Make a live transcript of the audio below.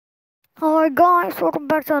Alright guys, welcome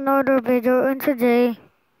back to another video, and today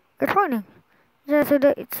it's raining. Yeah,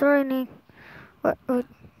 today it's raining. Wait,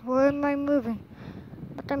 where am I moving?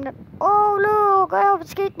 But I'm not. Oh look, I have a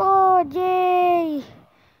skateboard! Yay!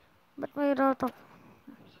 But made out of.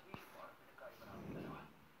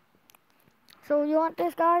 So you want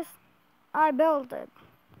this, guys? I built it.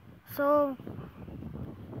 So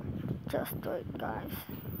just wait, guys.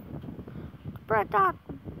 Break that,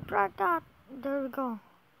 break that. There we go.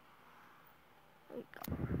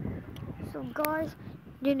 So guys,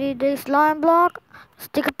 you need a slime block,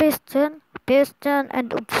 stick piston,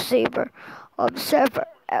 and observer.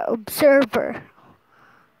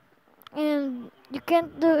 And you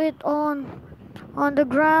can't do it on the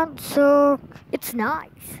ground, so it's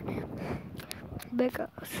nice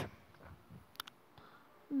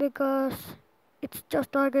because it's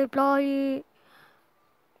just like a fly.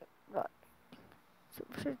 Right. So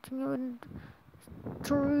searching you and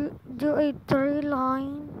do a three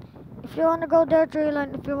line. If you wanna go there, three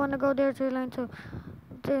line. If you wanna go there, three line. So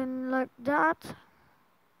then like that.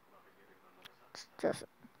 It's just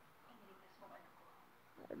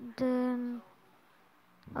then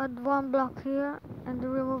add one block here and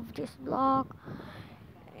remove this block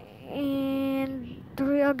and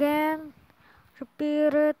three again.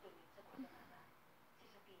 Repeat it.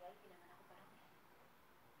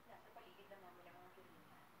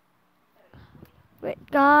 Wait,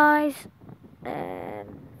 guys, and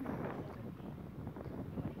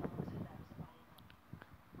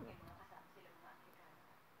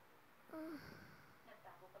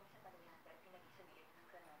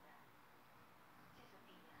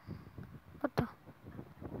what the?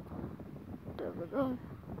 There we go.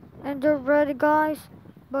 And you're ready, guys.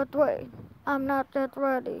 But wait, I'm not yet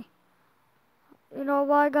ready. You know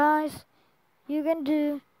why, guys? You can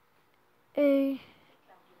do a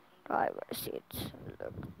driver seat.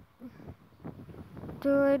 Look,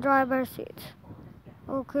 do a driver seat.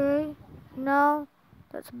 Okay. Now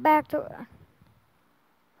let's back to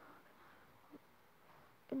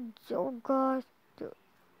it. So, guys,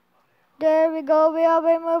 there we go. We have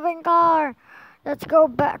a moving car. Let's go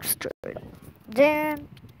back straight. Then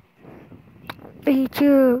B2.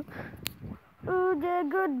 Ooh, there,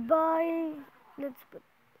 goodbye. Let's put.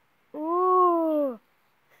 Ooh,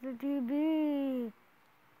 it's the TV.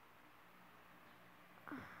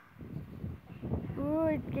 Ooh,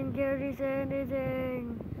 it can carry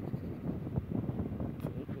anything.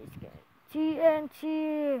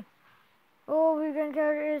 TNT. Oh, we can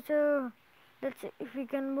carry it too. Let's see if we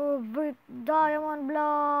can move with diamond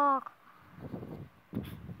block.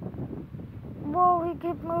 Whoa, he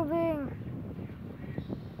keep moving.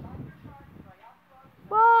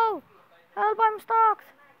 Whoa, help, I'm stuck.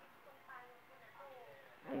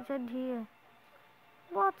 I said here.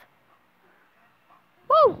 What?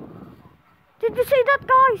 Whoa! Did you see that,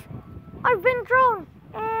 guys? I've been thrown.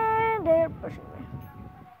 And they're pushing me.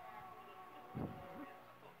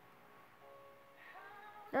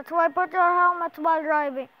 That's why put your helmet while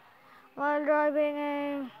driving. While driving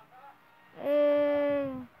a,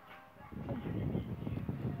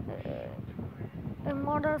 a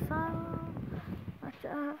motorcycle.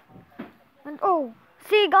 And oh,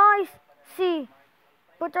 see, guys, see.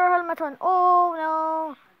 Put your helmet on. Oh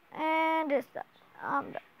no! And this.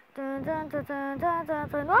 Dun, dun, dun, dun, dun, dun,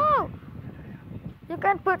 dun. Oh! You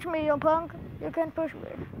can't push me, you punk. You can't push me.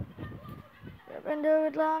 You can do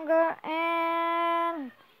it longer.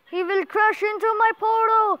 And he will crash into my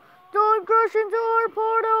portal. Don't crash into our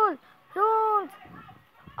portal. Don't.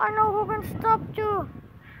 I know who can stop you.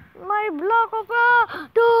 My block of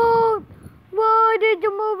don't. Why did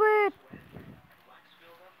you move it?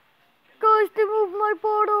 Guys, they moved my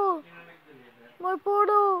portal. My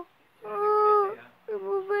portal. They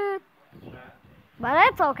move it. But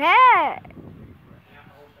it's okay.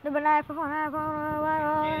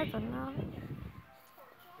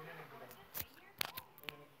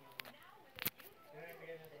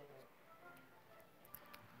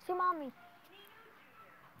 See, mommy.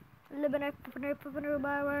 Living life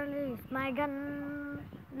by release my gun.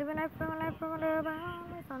 Living life by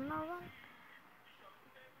release another.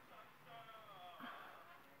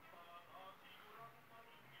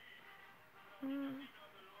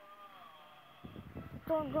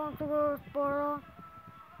 Don't go to the portal.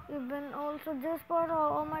 Even also this portal.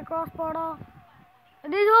 Oh my cross portal.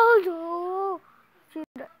 It is also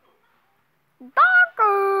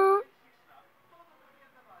darker.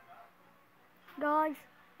 Guys,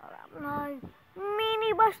 my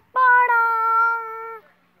mini bus portal.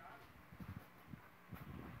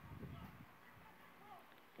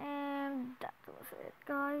 And that was it,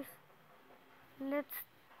 guys. Let's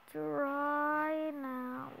try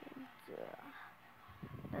now.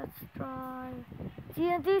 try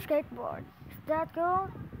TNT skateboard. Is that cool?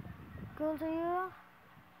 Cool to you?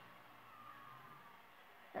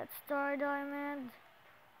 Let's try diamond.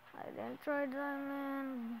 I didn't try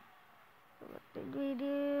diamond. What did we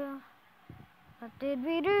do? What did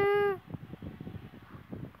we do?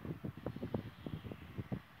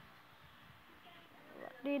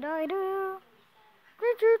 What did I do?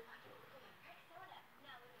 Richard.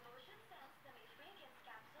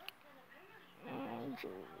 And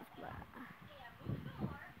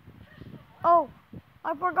oh,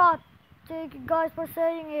 I forgot. Thank you guys for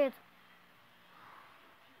saying it.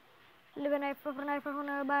 Live a knife for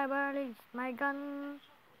a barely my gun.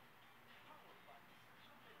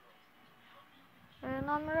 And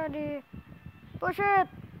I'm ready. Push it!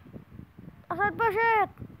 I said push it!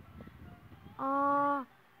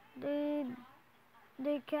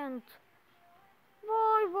 They can't.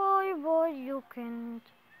 Boy, you can't.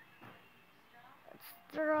 Let's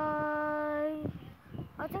try.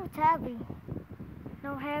 I think it's heavy.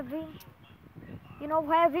 No heavy. You know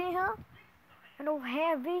heavy, huh? You know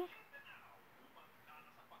heavy.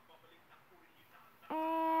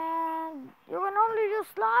 And you can only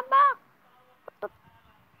just slide back.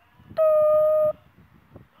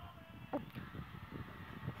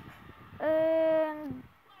 And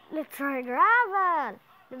let's try gravel.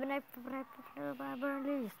 Even if I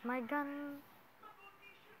release my gun.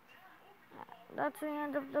 That's the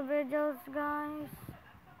end of the videos, guys.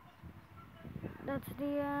 That's the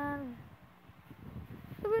end.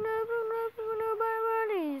 Even if I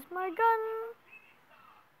release my gun.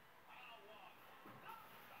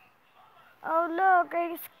 Oh look,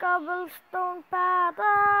 a cobblestone path,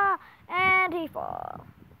 and he falls.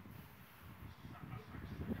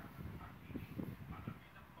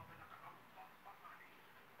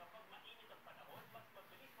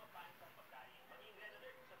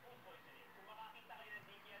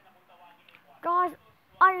 Guys,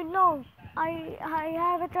 I know I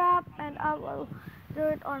have a trap and I will do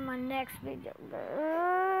it on my next video.